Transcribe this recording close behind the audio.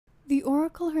The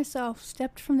oracle herself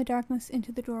stepped from the darkness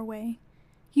into the doorway.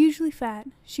 Usually fat,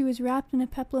 she was wrapped in a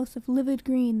peplos of livid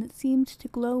green that seemed to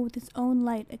glow with its own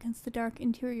light against the dark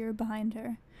interior behind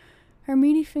her. Her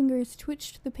meaty fingers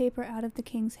twitched the paper out of the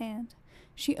king's hand.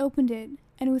 She opened it,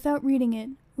 and without reading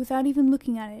it, without even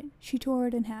looking at it, she tore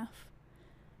it in half.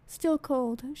 Still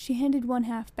cold, she handed one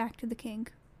half back to the king.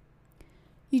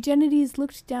 Eugenides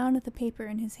looked down at the paper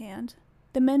in his hand.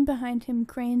 The men behind him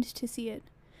craned to see it.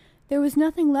 There was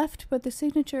nothing left but the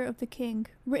signature of the king,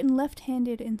 written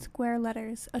left-handed in square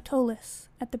letters, Attolis,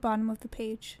 at the bottom of the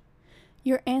page.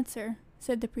 "Your answer,"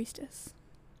 said the priestess.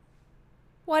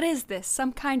 What is this,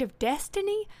 some kind of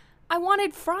destiny? I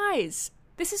wanted fries.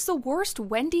 This is the worst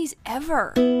Wendy's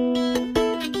ever.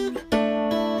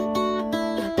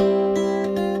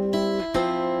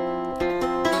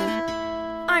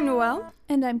 I'm Noelle.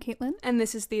 And I'm Caitlin. And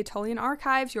this is the Attolian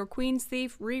Archives, your Queen's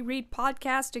Thief reread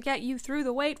podcast to get you through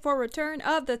the wait for Return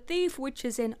of the Thief, which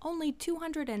is in only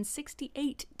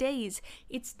 268 days.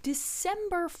 It's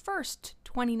December 1st,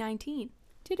 2019.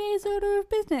 Today's order of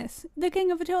business, The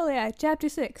King of Attolia, Chapter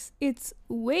 6. It's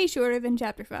way shorter than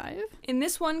Chapter 5. In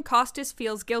this one, Costas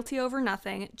feels guilty over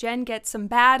nothing, Jen gets some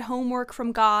bad homework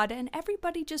from God, and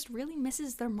everybody just really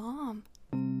misses their mom.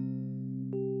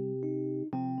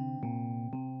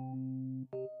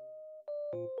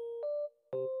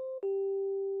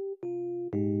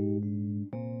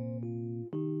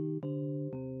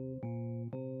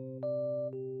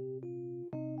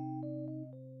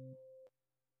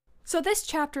 So this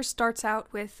chapter starts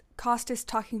out with Costas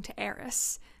talking to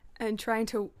Eris and trying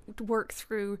to work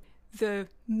through the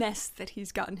mess that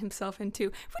he's gotten himself into,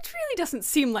 which really doesn't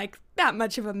seem like that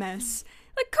much of a mess.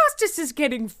 Like, Costas is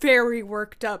getting very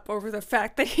worked up over the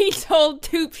fact that he told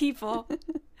two people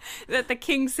that the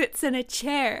king sits in a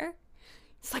chair.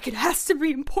 It's like, it has to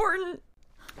be important.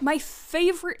 My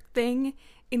favorite thing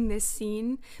in this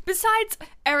scene, besides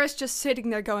Eris just sitting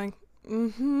there going,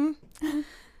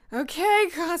 "Okay,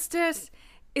 Costas,"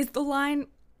 is the line,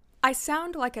 "I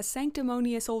sound like a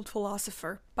sanctimonious old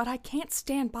philosopher, but I can't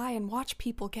stand by and watch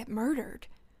people get murdered."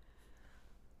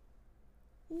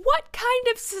 What kind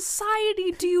of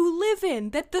society do you live in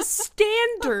that the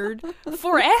standard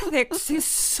for ethics is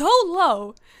so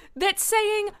low that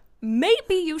saying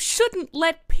maybe you shouldn't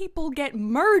let people get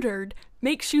murdered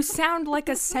makes you sound like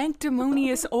a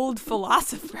sanctimonious old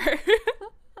philosopher?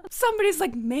 Somebody's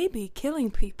like, maybe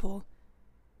killing people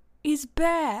is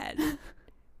bad.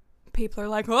 People are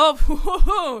like,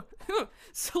 oh,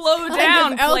 slow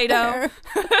down, Plato.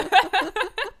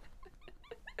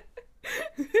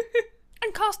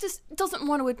 And Costas doesn't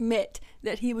want to admit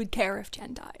that he would care if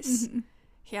Jen dies. Mm-hmm.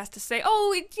 He has to say,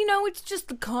 it's just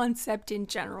the concept in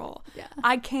general. Yeah.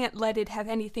 I can't let it have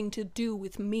anything to do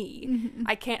with me. Mm-hmm.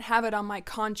 I can't have it on my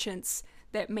conscience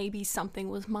that maybe something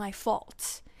was my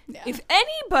fault. Yeah. If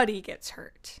anybody gets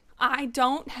hurt, I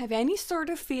don't have any sort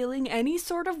of feeling, any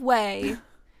sort of way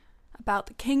about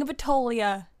the King of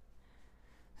Attolia,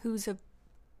 who's a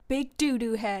big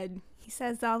doo-doo head. He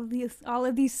says all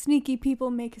of these sneaky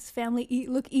people make his family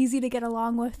look easy to get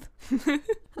along with.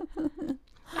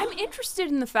 I'm interested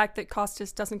in the fact that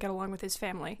Costas doesn't get along with his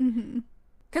family.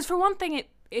 Because for one thing, it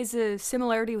is a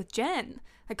similarity with Jen.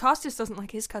 Like, Costas doesn't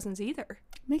like his cousins either.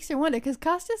 Makes you wonder, because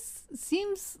Costas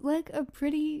seems like a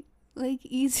pretty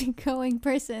easygoing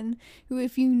person who,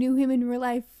 if you knew him in real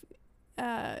life,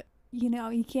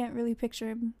 you can't really picture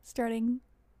him starting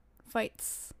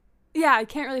fights. Yeah, I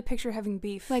can't really picture having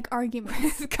beef. Like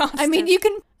arguments. I mean, you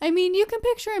can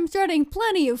picture him starting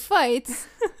plenty of fights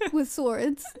with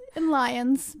swords and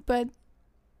lions, but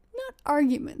not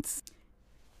arguments.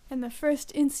 And the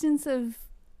first instance of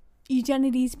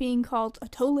Eugenides being called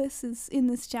Attolis is in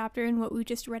this chapter in what we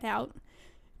just read out.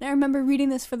 And I remember reading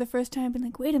this for the first time and being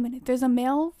like, wait a minute, there's a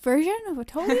male version of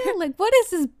Attolia? Like, what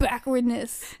is this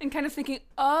backwardness? And kind of thinking,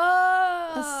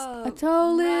 Attolis,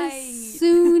 right.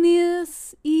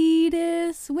 Sunius,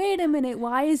 Edis. Wait a minute,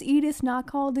 why is Edis not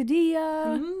called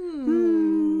Adia?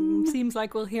 Seems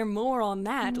like we'll hear more on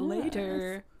that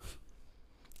later.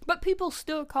 But people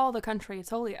still call the country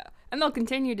Attolia, and they'll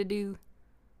continue to do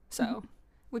so.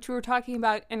 Which we were talking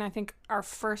about in, I think, our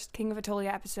first King of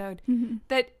Attolia episode,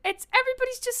 that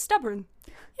everybody's just stubborn.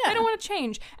 Yeah. They don't want to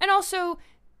change. And also,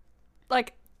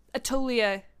 like,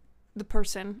 Attolia, the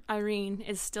person, Irene,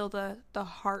 is still the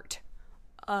heart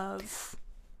of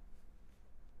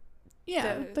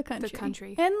the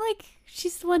country. And,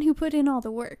 she's the one who put in all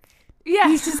the work. Yeah.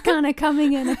 He's just kind of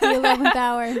coming in at the 11th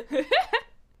hour.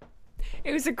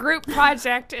 It was a group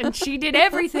project, and she did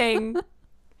everything.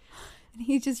 And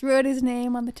he just wrote his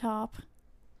name on the top.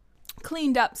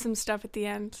 Cleaned up some stuff at the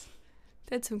end.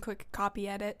 Did some quick copy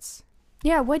edits.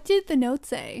 Yeah, what did the note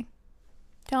say?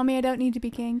 Tell me I don't need to be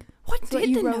king. What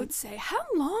did the note say? How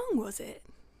long was it?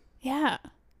 Yeah.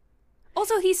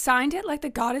 Also, he signed it like the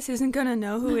goddess isn't gonna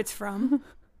know who it's from.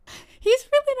 He's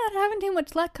really not having too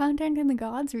much luck contacting the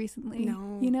gods recently.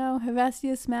 No. You know,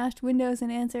 Hephaestus smashed windows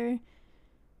in answer.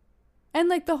 And,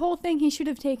 like, the whole thing he should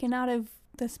have taken out of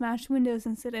the smashed windows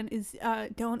incident is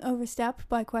don't overstep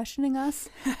by questioning us.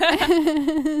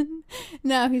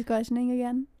 Now he's questioning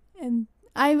again. And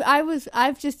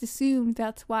I've just assumed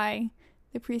that's why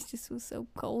the priestess was so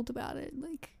cold about it.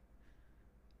 Like,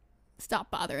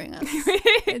 stop bothering us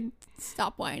and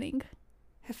stop whining.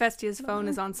 Hephaestus' phone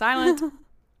is on silent.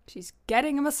 She's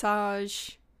getting a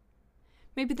massage.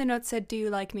 Maybe the note said, "Do you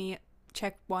like me?"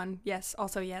 Check 1. Yes.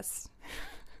 Also yes.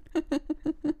 I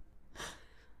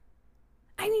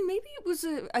mean, maybe it was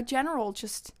a general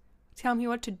just tell me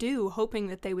what to do, hoping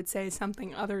that they would say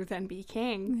something other than be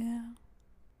king.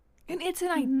 Yeah. And it's an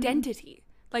identity.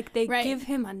 Like, they give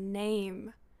him a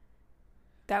name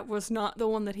that was not the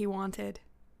one that he wanted.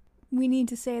 We need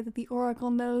to say that the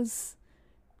oracle knows,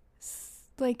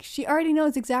 like, she already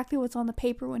knows exactly what's on the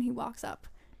paper when he walks up.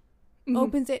 Mm-hmm.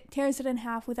 Opens it, tears it in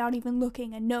half without even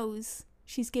looking, and knows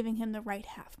she's giving him the right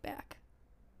half back.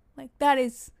 Like, that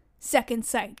is second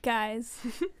sight, guys.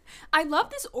 I love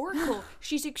this oracle.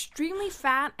 She's extremely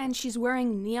fat, and she's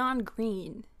wearing neon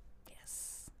green.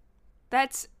 Yes.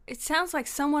 It sounds like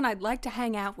someone I'd like to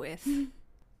hang out with.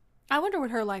 I wonder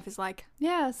what her life is like.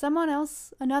 Yeah, someone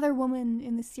else, another woman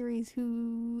in the series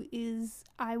who is,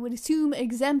 I would assume,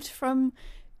 exempt from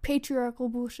patriarchal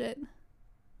bullshit.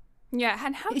 Yeah,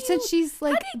 and how do you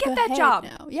get that job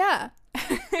now? Yeah.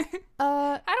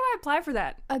 How do I apply for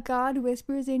that? A god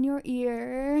whispers in your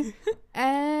ear,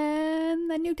 and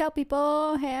then you tell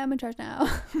people, "Hey, I'm in charge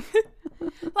now."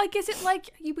 Like, is it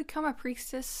like you become a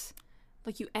priestess?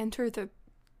 Like, you enter the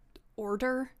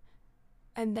order,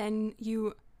 and then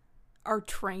you are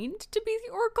trained to be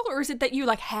the oracle? Or is it that you,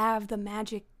 like, have the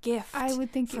magic gift I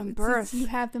would think from birth? You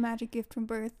have the magic gift from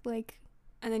birth, like...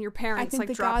 And then your parents,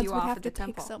 like, drop you off at the temple. I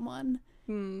think the gods would have to pick someone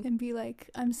and be like,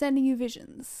 "I'm sending you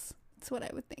visions." That's what I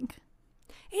would think.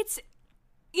 It's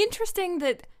interesting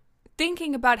that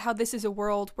thinking about how this is a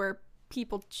world where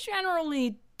people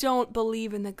generally don't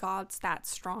believe in the gods that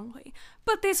strongly.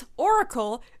 But this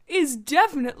oracle is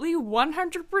definitely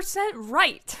 100%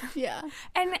 right. Yeah.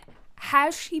 And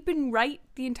has she been right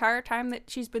the entire time that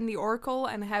she's been the oracle,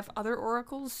 and have other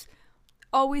oracles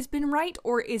always been right?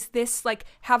 Or is this, like,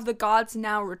 have the gods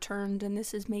now returned and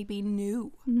this is maybe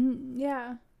new?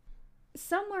 Yeah.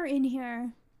 Somewhere in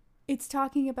here, it's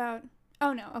talking about...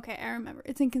 Oh, no. Okay, I remember.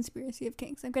 It's in Conspiracy of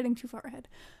Kings. I'm getting too far ahead.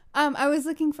 I was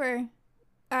looking for...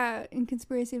 in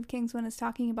Conspiracy of Kings, when it's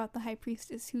talking about the high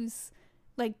priestess who's,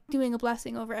 like, doing a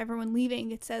blessing over everyone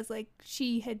leaving, it says, like,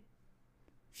 she's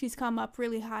come up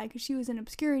really high because she was in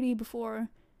obscurity before,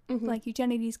 like,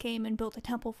 Eugenides came and built a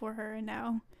temple for her, and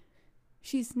now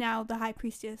she's now the high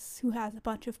priestess who has a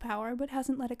bunch of power but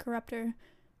hasn't let it corrupt her.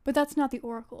 But that's not the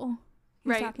oracle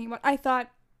he's talking about. I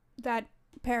thought that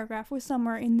paragraph was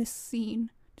somewhere in this scene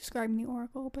describing the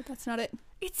oracle, but that's not it.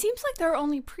 It seems like there are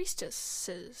only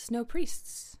priestesses, no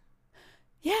priests.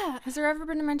 Yeah. Has there ever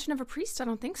been a mention of a priest? I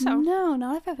don't think so. No,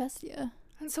 not of Hephaestia.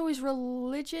 And so is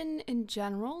religion in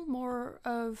general more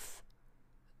of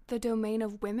the domain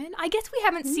of women? I guess we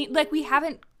haven't seen, like, we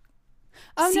haven't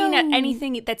seen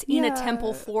anything that's in a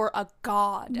temple for a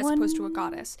god as opposed to a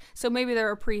goddess. So maybe there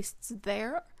are priests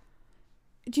there.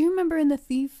 Do you remember in The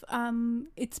Thief,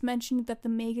 it's mentioned that the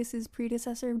Magus's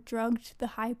predecessor drugged the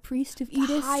high priest of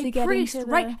Edis to get into the...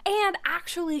 Right, and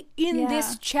actually in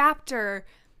this chapter,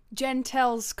 Jen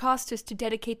tells Costas to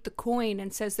dedicate the coin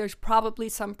and says there's probably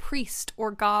some priest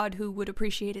or god who would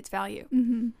appreciate its value.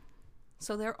 Mm-hmm.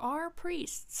 So there are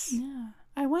priests. Yeah.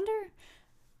 I wonder...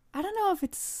 I don't know if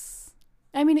it's...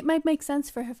 I mean, it might make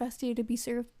sense for Hephaestia to be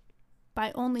served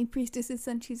by only priestesses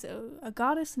since she's a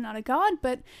goddess, not a god,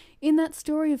 but in that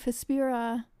story of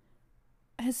Hespera,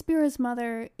 Hespera's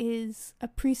mother is a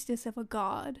priestess of a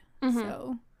god,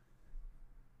 so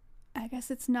I guess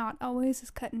it's not always as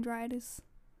cut and dried as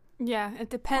it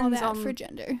depends for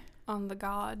gender. On the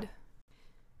god.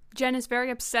 Jen is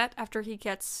very upset after he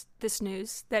gets this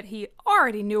news that he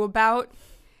already knew about,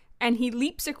 and he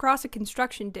leaps across a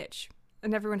construction ditch,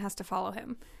 and everyone has to follow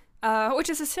him. Which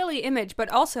is a silly image, but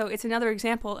also it's another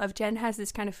example of Jen has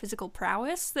this kind of physical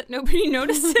prowess that nobody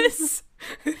notices.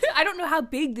 I don't know how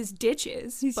big this ditch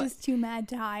is. He's just too mad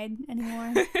to hide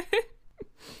anymore.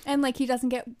 And, like, he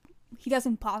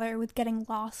doesn't bother with getting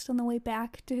lost on the way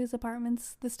back to his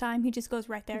apartments this time. He just goes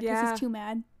right there because he's too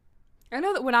mad. I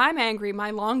know that when I'm angry,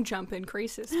 my long jump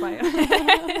increases by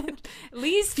at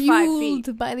least 5 feet.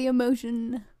 Fueled by the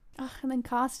emotion. And then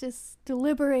Costas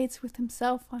deliberates with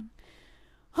himself on,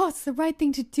 it's the right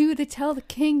thing to do to tell the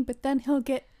king, but then he'll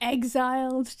get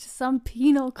exiled to some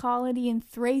penal colony in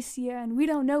Thracia, and we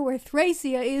don't know where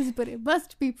Thracia is, but it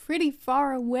must be pretty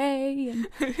far away. And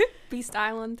Beast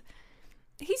Island.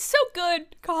 He's so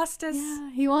good, Costas.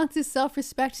 yeah, he wants his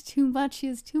self-respect too much. He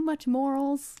has too much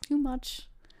morals, too much.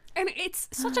 And it's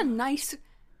such a nice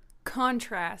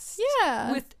contrast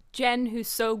with Jen, who's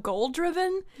so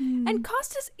goal-driven. And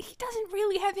Costas, he doesn't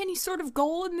really have any sort of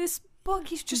goal in this book.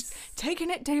 He's just taking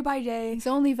it day by day. He's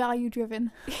only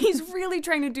value-driven. He's really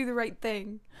trying to do the right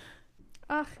thing.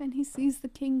 And he sees the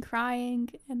king crying,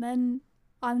 and then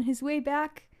on his way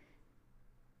back,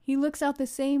 he looks out the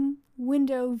same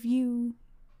window view.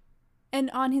 And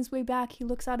on his way back, he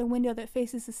looks out a window that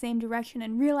faces the same direction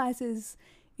and realizes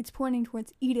it's pointing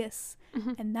towards Edis.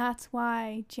 And that's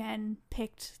why Jen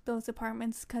picked those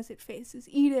apartments, because it faces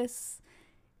Edis.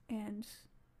 And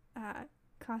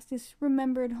Costas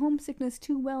remembered homesickness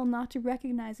too well not to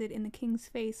recognize it in the king's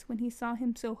face when he saw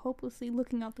him so hopelessly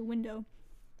looking out the window.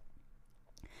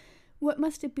 What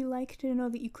must it be like to know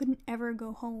that you couldn't ever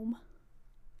go home?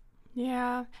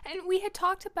 Yeah. And we had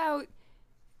talked about,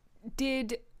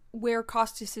 did where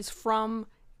Costas is from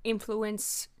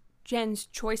influence Jen's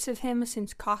choice of him,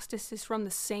 since Costas is from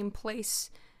the same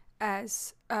place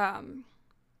as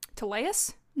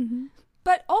Teleus?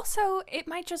 But also, it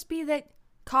might just be that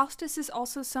Costas is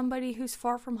also somebody who's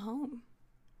far from home.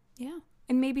 Yeah.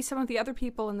 And maybe some of the other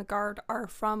people in the guard are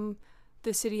from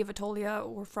the city of Attolia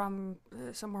or from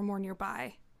somewhere more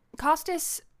nearby.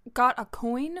 Costas got a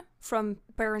coin from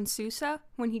Baron Susa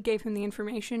when he gave him the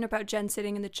information about Jen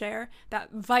sitting in the chair.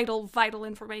 That vital, vital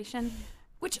information.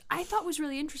 Which I thought was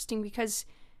really interesting, because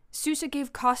Susa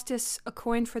gave Costas a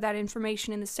coin for that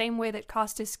information in the same way that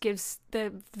Costas gives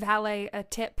the valet a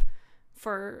tip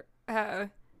for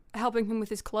helping him with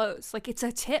his clothes. Like, it's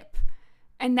a tip.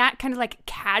 And that kind of like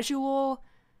casual,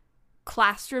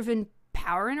 class-driven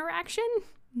power interaction.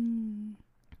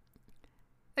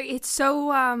 It's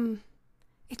so,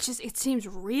 it seems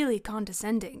really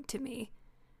condescending to me.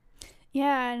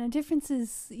 Yeah, and the difference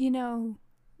is,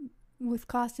 with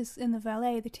Costas and the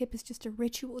valet, the tip is just a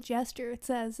ritual gesture, it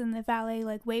says, and the valet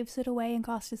like waves it away and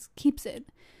Costas keeps it.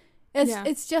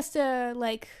 It's just a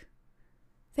like,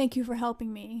 thank you for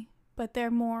helping me, but they're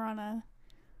more on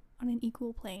an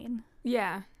equal plane.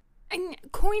 Yeah. And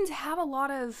coins have a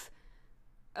lot of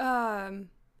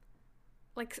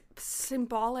like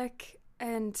symbolic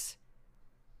and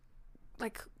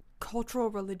like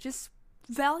cultural religious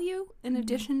value in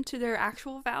addition to their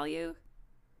actual value.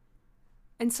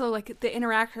 And so, like, the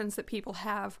interactions that people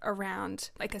have around,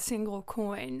 like, a single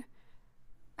coin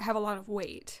have a lot of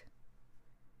weight.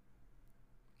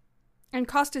 And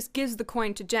Costas gives the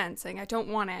coin to Jen, saying, I don't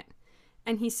want it.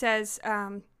 And he says,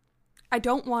 I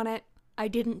don't want it. I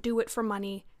didn't do it for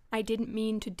money. I didn't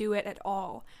mean to do it at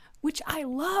all. Which I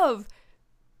love,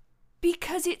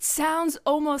 because it sounds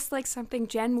almost like something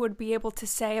Jen would be able to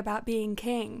say about being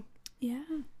king. Yeah.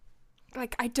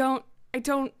 Like, I don't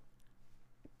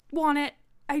want it.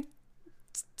 I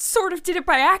sort of did it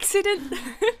by accident.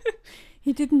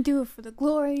 He didn't do it for the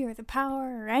glory or the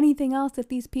power or anything else that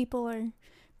these people are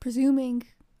presuming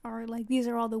are like, these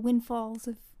are all the windfalls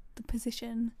of the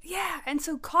position. Yeah, and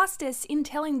so Costas, in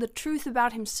telling the truth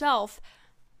about himself,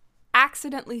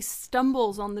 accidentally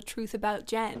stumbles on the truth about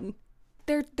Jen.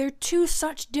 They're two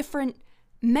such different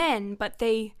men, but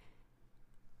they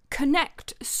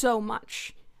connect so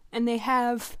much, and they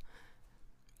have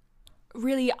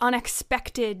really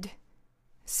unexpected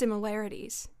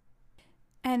similarities.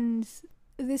 And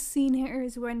this scene here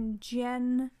is when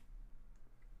Jen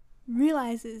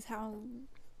realizes how,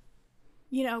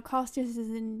 Costas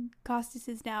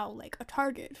is now like a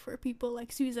target for people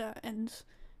like Susa and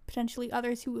potentially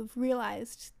others who have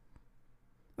realized,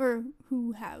 or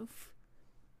who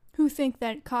think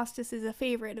that Costas is a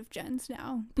favorite of Jen's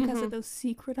now because of those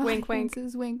secret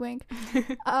audiences. Wink, wink.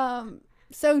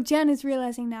 So Jen is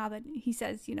realizing now that he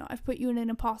says, I've put you in an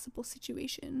impossible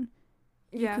situation.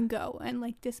 You can go, and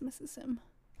like dismisses him.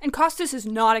 And Costas is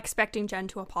not expecting Jen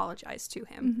to apologize to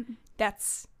him.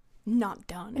 That's not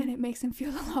done. And it makes him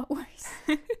feel a lot worse.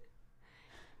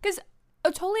 Because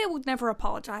Attolia would never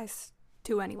apologize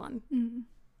to anyone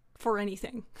for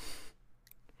anything.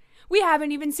 We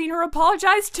haven't even seen her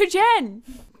apologize to Jen.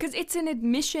 Because it's an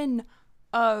admission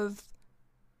of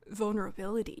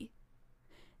vulnerability.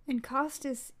 And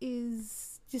Costas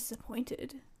is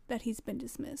disappointed that he's been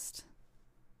dismissed.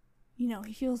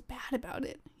 he feels bad about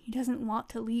it. He doesn't want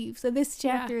to leave. So this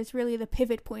chapter is really the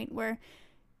pivot point where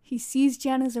he sees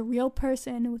Jen as a real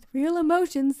person with real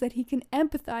emotions that he can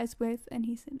empathize with, and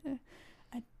he's in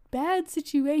a bad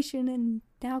situation, and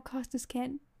now Costas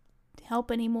can't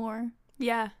help anymore.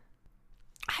 Yeah.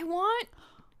 I want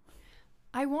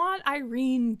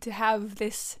Irene to have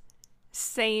this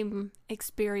same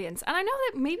experience. And I know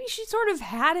that maybe she sort of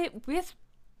had it with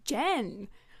Jen,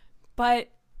 but...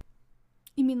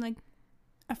 You mean like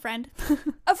a friend?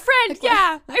 A friend,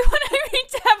 yeah. I want Irene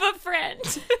to have a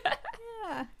friend.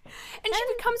 Yeah. And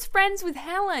she becomes friends with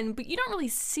Helen, but you don't really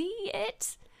see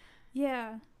it.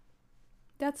 Yeah.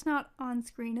 That's not on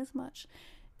screen as much.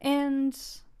 And,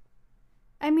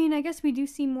 I mean, I guess we do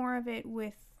see more of it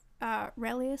with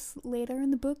Relius later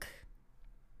in the book.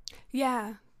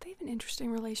 Yeah. They have an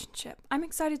interesting relationship. I'm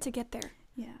excited to get there.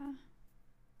 Yeah.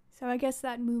 So I guess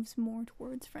that moves more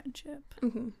towards friendship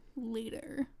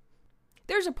later.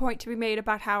 There's a point to be made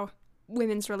about how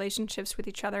women's relationships with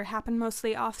each other happen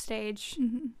mostly off stage.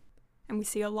 Mm-hmm. And we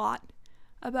see a lot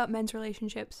about men's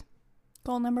relationships.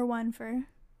 Goal number 1 for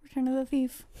Return of the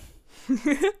Thief.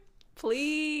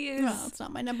 Please. Well, it's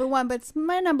not my number 1, but it's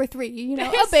my number 3.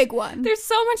 A big one. There's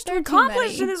so much to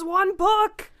accomplish in this one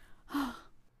book.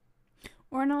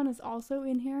 Ornon is also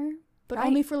in here, but right.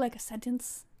 only for like a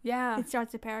sentence. Yeah. It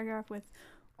starts a paragraph with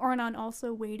Ornon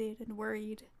also waited and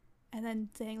worried, and then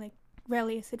saying like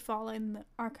Relius had fallen, the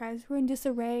archives were in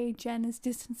disarray, Jen is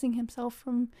distancing himself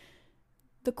from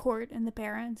the court and the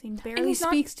barons, he barely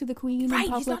speaks to the queen in public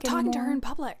anymore. He's not talking to her in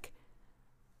public.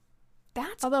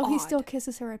 That's Although odd. He still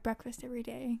kisses her at breakfast every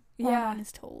day. Ornon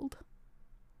is told.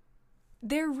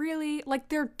 They're really,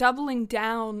 they're doubling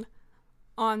down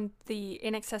on the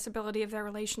inaccessibility of their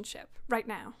relationship right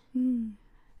now. And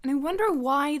I wonder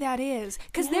why that is.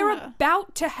 Because they're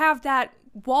about to have that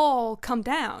wall come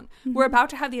down. Mm-hmm. We're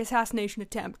about to have the assassination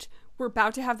attempt. We're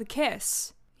about to have the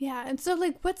kiss. Yeah, and so,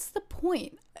 what's the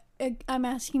point? I'm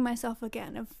asking myself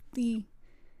again of the,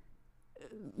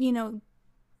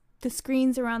 the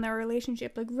screens around their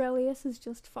relationship. Relius has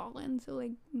just fallen, so,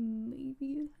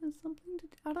 maybe it has something to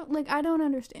do. I don't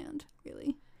understand,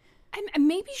 really. And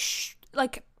maybe,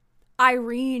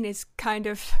 Irene is kind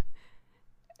of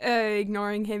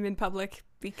ignoring him in public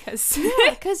because...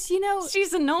 Yeah, because,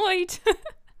 she's annoyed.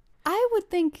 I would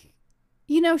think,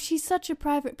 she's such a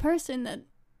private person that,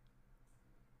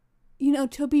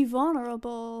 to be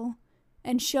vulnerable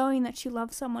and showing that she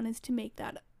loves someone is to make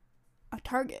that a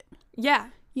target.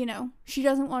 Yeah. She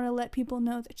doesn't want to let people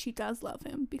know that she does love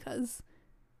him because,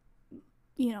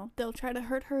 they'll try to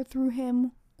hurt her through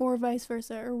him or vice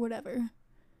versa or whatever.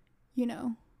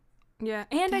 Yeah,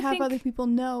 and to I have think other people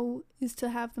know is to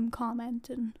have them comment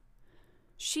and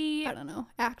I don't know,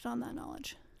 act on that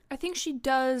knowledge. I think she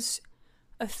does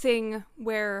a thing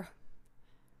where,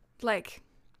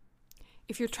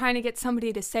 if you're trying to get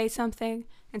somebody to say something,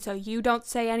 and so you don't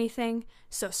say anything,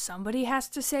 so somebody has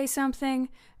to say something,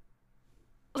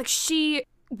 she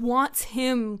wants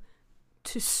him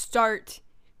to start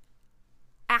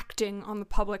acting on the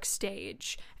public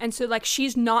stage. And so,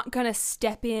 she's not gonna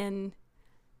step in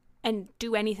and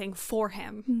do anything for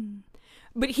him.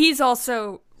 But he's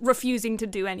also refusing to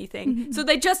do anything. So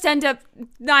they just end up,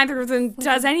 neither of them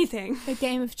does anything. A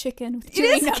game of chicken with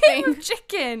doing nothing. It is a game of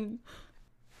chicken.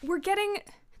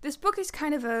 This book is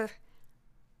kind of a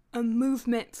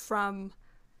movement from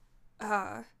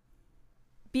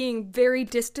being very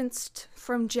distanced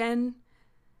from Jen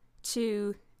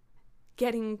to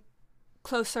getting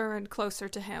closer and closer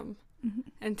to him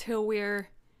until we're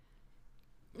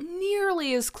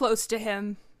nearly as close to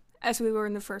him as we were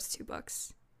in the first 2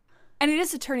 books. And it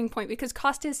is a turning point because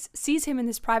Costas sees him in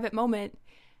this private moment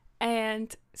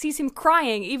and sees him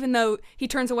crying even though he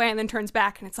turns away and then turns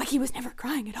back, and it's like he was never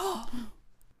crying at all.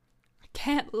 I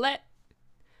can't let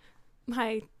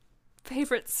my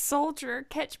favorite soldier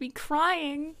catch me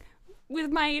crying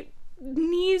with my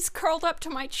knees curled up to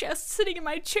my chest, sitting in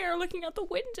my chair looking out the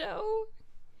window.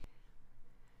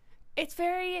 It's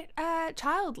very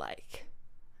childlike.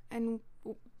 And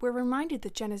we're reminded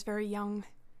that Jen is very young.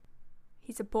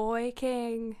 He's a boy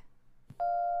king.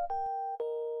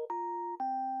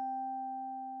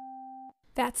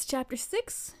 That's chapter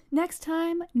 6. Next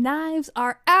time, knives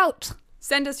are out.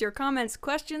 Send us your comments,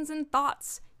 questions, and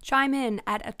thoughts. Chime in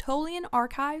at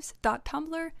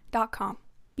attolianarchives.tumblr.com.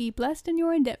 Be blessed in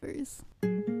your endeavors.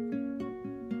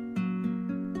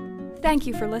 Thank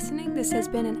you for listening. This has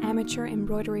been an amateur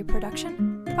embroidery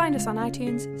production. Find us on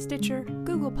iTunes, Stitcher,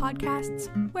 Google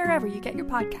Podcasts, wherever you get your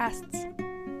podcasts.